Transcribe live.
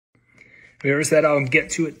Have you ever said, I'll get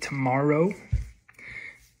to it tomorrow?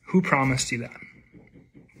 Who promised you that?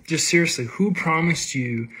 Just seriously, who promised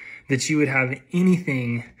you that you would have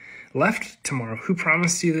anything left tomorrow? Who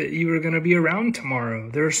promised you that you were going to be around tomorrow?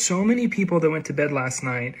 There are so many people that went to bed last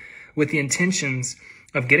night with the intentions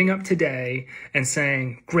of getting up today and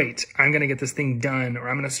saying, great, I'm going to get this thing done, or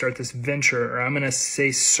I'm going to start this venture, or I'm going to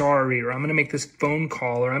say sorry, or I'm going to make this phone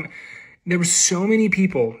call, There were so many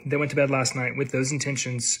people that went to bed last night with those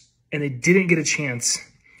intentions, and they didn't get a chance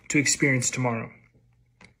to experience tomorrow.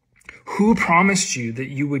 Who promised you that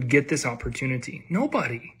you would get this opportunity?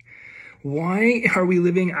 Nobody. Why are we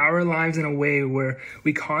living our lives in a way where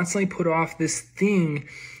we constantly put off this thing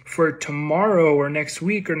for tomorrow or next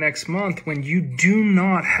week or next month when you do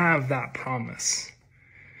not have that promise?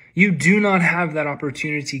 You do not have that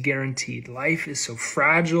opportunity guaranteed. Life is so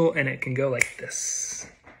fragile and it can go like this.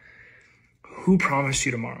 Who promised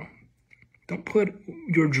you tomorrow? Don't put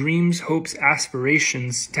your dreams, hopes,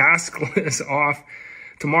 aspirations, task lists off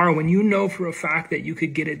tomorrow when you know for a fact that you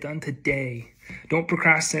could get it done today. Don't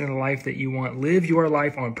procrastinate on the life that you want. Live your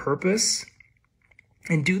life on purpose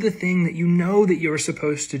and do the thing that you know that you're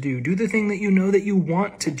supposed to do. Do the thing that you know that you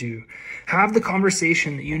want to do. Have the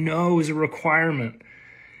conversation that you know is a requirement.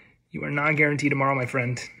 You are not guaranteed tomorrow, my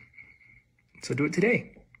friend. So do it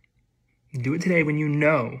today. Do it today when you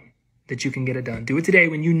know that you can get it done. Do it today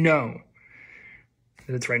when you know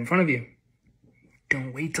that it's right in front of you.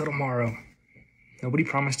 Don't wait till tomorrow. Nobody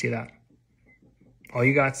promised you that. All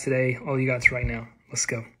you got's today. All you got's right now. Let's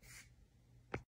go.